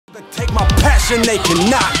vision they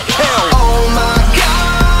cannot kill. Oh my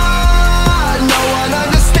God, no one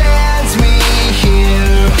understands me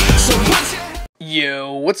here. So put your...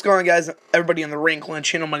 Yo, what's going on, guys? Everybody on the Rein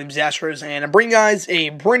channel, my name is Astros, and I bring you guys a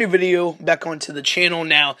brand new video back onto the channel.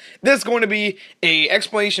 Now, this is going to be a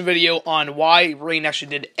explanation video on why Rein actually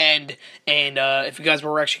did end, and if you guys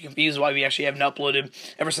were actually confused why we actually haven't uploaded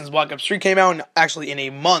ever since Black Ops 3 came out, and actually in a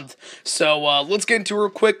month. So, let's get into it real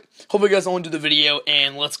quick. Hopefully you guys all enjoy the video,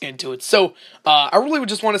 and let's get into it. So, I really would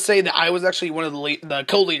just want to say that I was actually one of the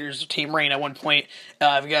co-leaders of Team Rein at one point.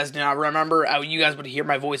 If you guys do not remember, you guys would hear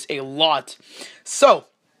my voice a lot. So,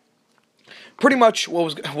 pretty much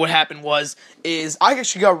what happened is I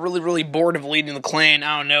actually got really bored of leading the clan.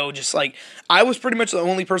 I don't know, just like I was pretty much the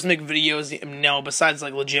only person making videos. No, besides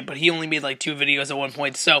like legit, but he only made like 2 videos at one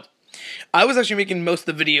point. So I was actually making most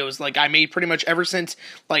of the videos. Like I made pretty much ever since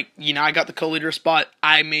like I got the co-leader spot.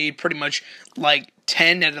 I made pretty much like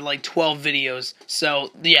 10 out of like 12 videos.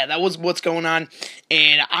 So yeah, that was what's going on.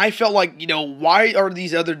 And I felt like, why are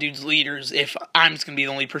these other dudes leaders if I'm just gonna be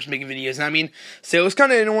the only person making videos? And I mean, so it was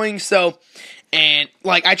kind of annoying. So, and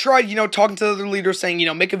like I tried, talking to the other leaders, saying,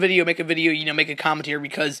 make a video, make a commentary,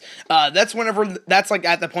 because that's like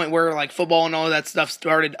at the point where like football and all that stuff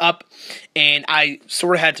started up, and I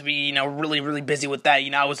sort of had to be, really busy with that.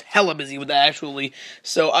 I was hella busy with that actually,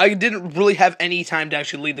 so I didn't really have any time to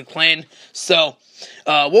actually lead the clan. So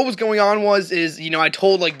what was going on is I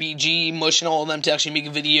told like BG, Mush, and all of them to actually make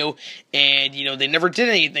a video, and they never did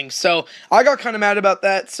anything. So I got kind of mad about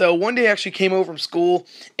that. So one day I actually came over from school,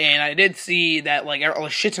 and I did see that like a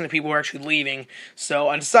shit ton of people were actually leaving. So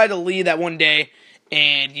I decided to leave that one day,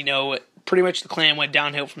 and pretty much the clan went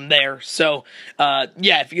downhill from there. So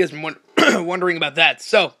yeah, if you guys been wondering about that.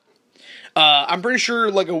 So I'm pretty sure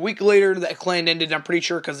like a week later that clan ended. I'm pretty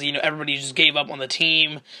sure because everybody just gave up on the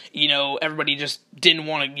team. Everybody just didn't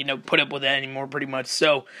want to put up with that anymore, pretty much.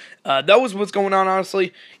 So that was what's going on,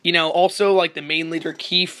 honestly. Also like the main leader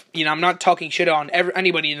Keef. I'm not talking shit on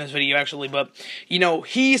anybody in this video actually, but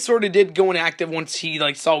he sort of did go inactive once he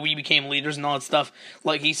like saw we became leaders and all that stuff.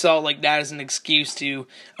 Like he saw like that as an excuse to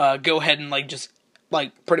go ahead and like just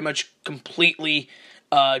like pretty much completely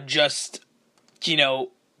just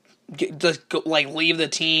leave the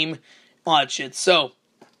team, all that shit. So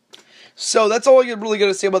that's all I really got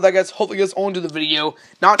to say about that, guys. Hopefully you guys all enjoyed the video.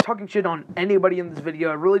 Not talking shit on anybody in this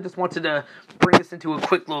video. I really just wanted to bring this into a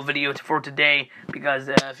quick little video for today, because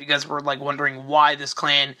if you guys were like wondering why this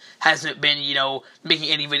clan hasn't been making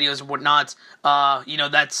any videos or whatnot,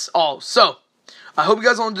 that's all. So I hope you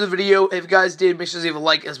guys all enjoyed the video. If you guys did, make sure to leave a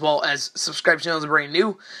like as well as subscribe to the channel if you're brand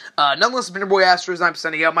new. Nonetheless, it's been your boy Astros, and I'm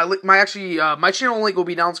sending out. My channel link will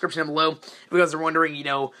be down in the description below. If you guys are wondering,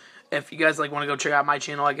 if you guys like want to go check out my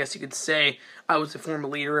channel, I guess you could say I was a former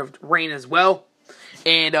leader of Rein as well.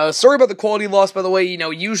 And sorry about the quality loss, by the way.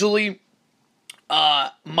 Usually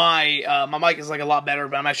my mic is like a lot better,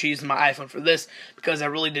 but I'm actually using my iPhone for this because I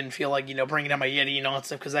really didn't feel like bringing out my Yeti and all that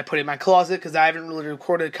stuff, because I put it in my closet because I haven't really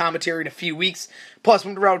recorded a commentary in a few weeks. Plus,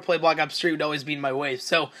 whenever I would play Black Ops 3, it would always be in my way.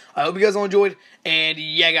 So I hope you guys all enjoyed, and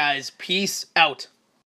yeah, guys, peace out.